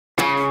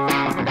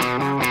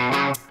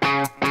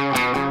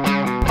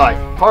Hi,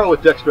 Carl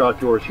with Dexter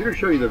Outdoors, here to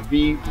show you the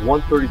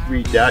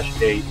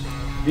V133-8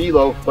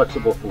 V-Low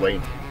Flexible Fillet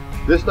knife.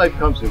 This knife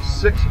comes in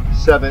 6,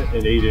 7,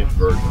 and 8 inch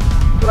versions.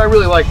 What I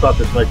really like about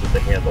this knife is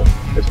the handle.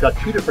 It's got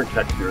two different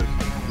textures,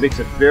 makes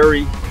it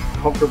very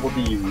comfortable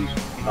to use,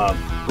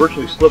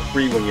 virtually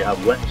slip-free when you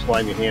have wet and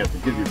slimy hands.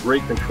 It gives you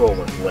great control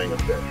when filleting a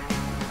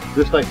fish.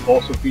 This knife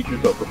also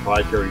features our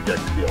proprietary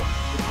Dex steel.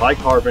 It's high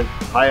carbon,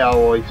 high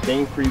alloy,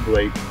 stain-free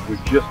blade with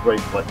just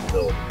right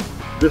flexibility.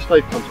 This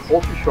knife comes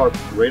ultra sharp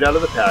right out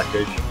of the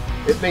package.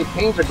 It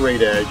maintains a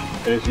great edge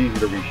and is easy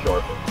to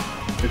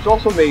resharpen. It's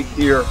also made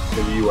here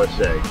in the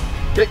USA.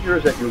 Get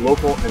yours at your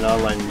local and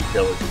online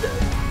retailer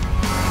today.